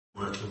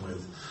working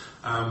with.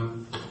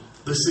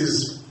 This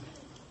is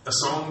a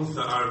song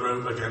that I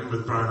wrote again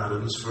with Bryan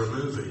Adams for a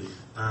movie.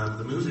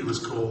 The movie was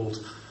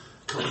called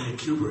Coming in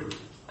Kubrick.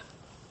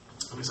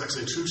 And it's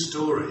actually a true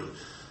story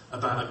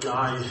about a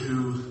guy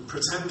who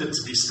pretended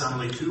to be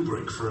Stanley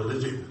Kubrick for a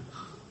living.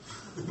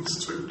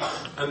 It's true.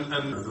 And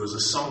there was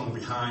a song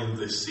behind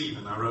this scene,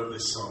 and I wrote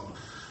this song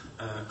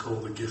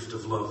called The Gift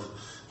of Love.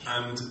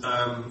 And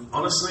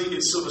honestly,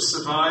 it sort of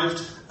survived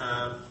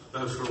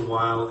for a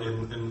while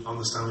on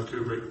the Stanley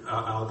Kubrick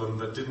album,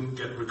 but didn't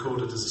get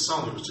recorded as a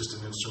song. It was just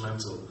an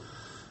instrumental.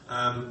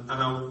 And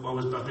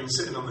I've been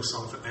sitting on this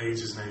song for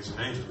ages and ages and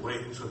ages,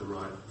 waiting for the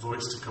right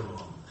voice to come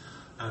along.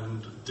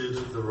 And did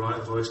the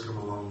right voice come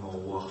along, or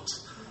what?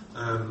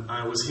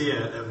 I was here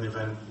at an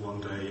event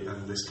one day,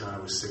 and this guy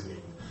was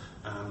singing.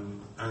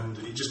 And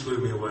he just blew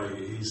me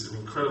away. He's an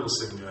incredible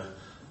singer.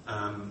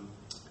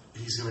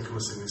 He's going to come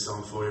and sing this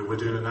song for you. We're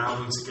doing an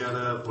album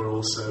together. We're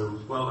also,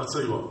 well, I'll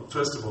tell you what,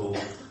 first of all,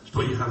 just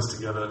put your hands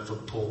together for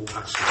Paul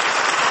Pashley.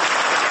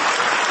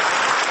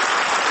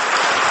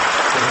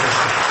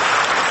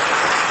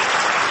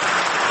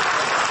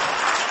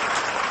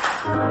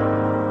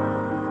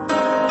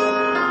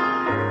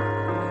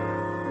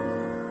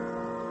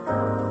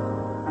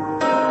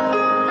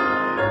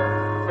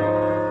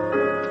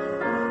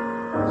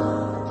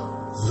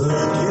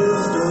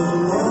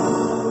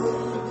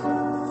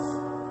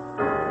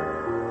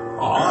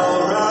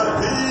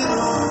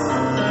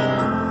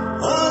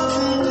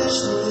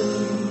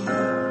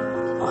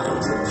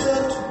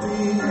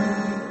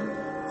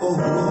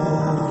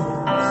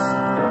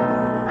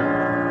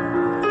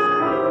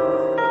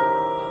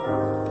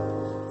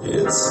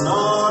 It's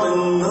not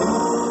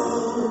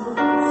enough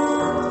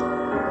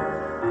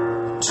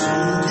to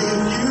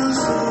give you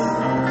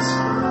things,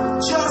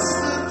 just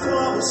the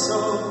promise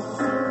of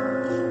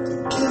the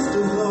gift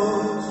of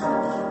love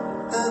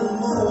and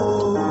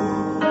more.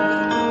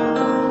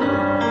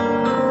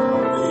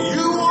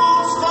 You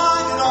won't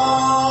find it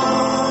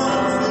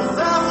on Fifth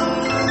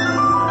Avenue,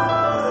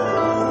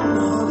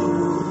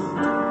 Hollywood,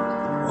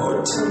 or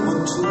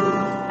Timbuktu.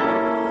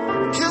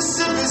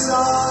 Mississippi's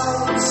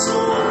eyes so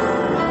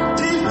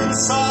deep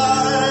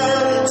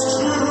inside, it's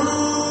true,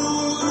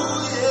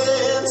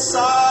 yeah,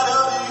 inside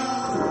of you.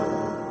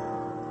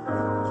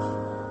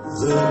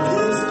 The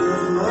gift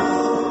of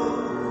love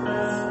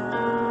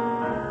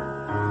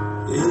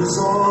is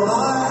all I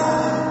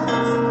have,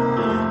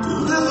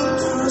 delivered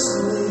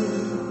personally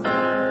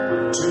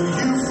to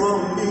you from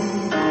me.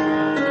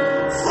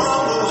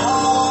 From the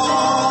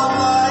heart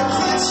like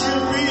it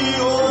should be,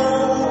 oh,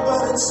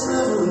 but it's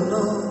never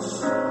enough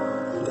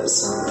unless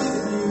I'm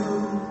giving you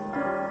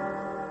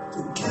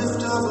the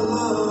gift of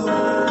love.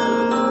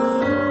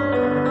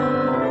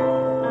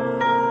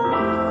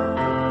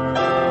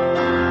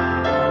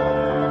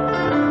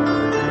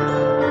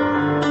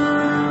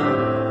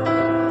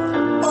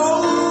 Oh,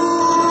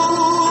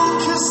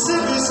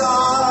 Mississippi's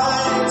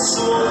eyes,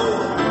 so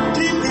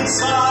deep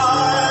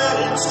inside,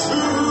 it's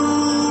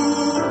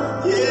true,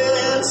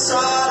 yeah,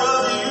 inside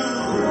of you.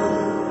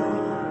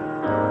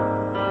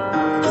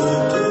 The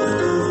gift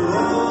of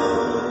love,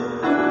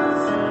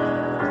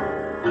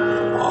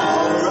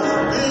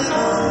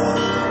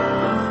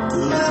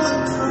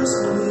 delivered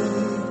personally,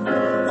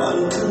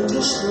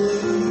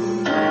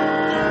 unconditionally,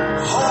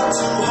 heart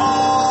to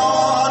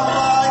heart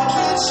like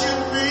it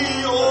should be.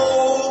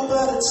 Oh,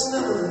 but it's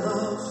never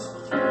enough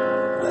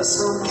unless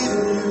I'm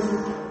giving you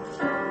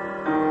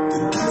the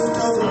gift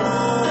of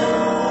love.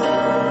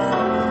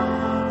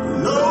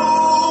 No,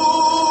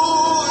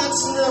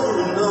 it's never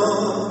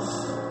enough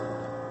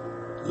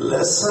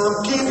unless I'm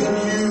giving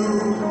you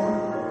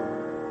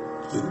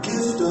the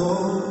gift of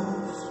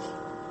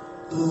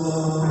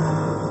love.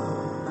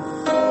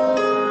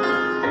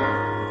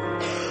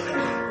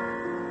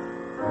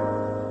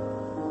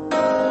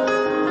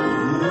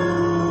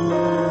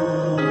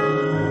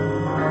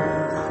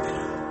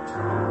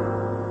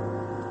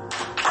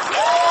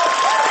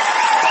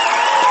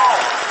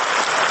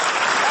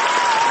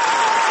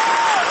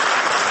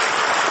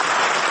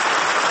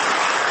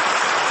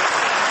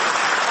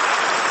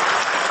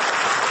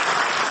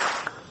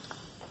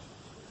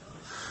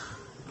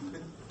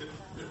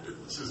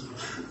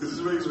 This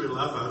makes me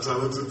laugh how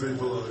talented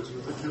people are. It's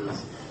ridiculous.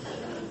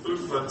 What a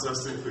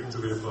fantastic thing to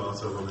be a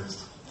part of, honest.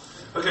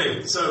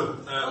 Okay, so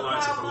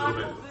lights up a little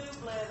bit.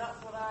 That's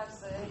what I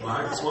say.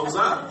 Lights, what was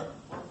that?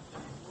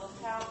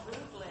 Look out,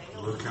 Boobly.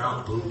 Look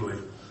out, Boobly.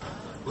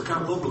 Look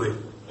out, Bubbly.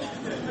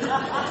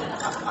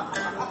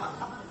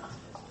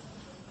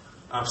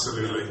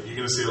 Absolutely. You're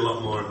going to see a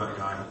lot more of that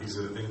guy. He's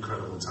an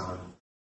incredible talent.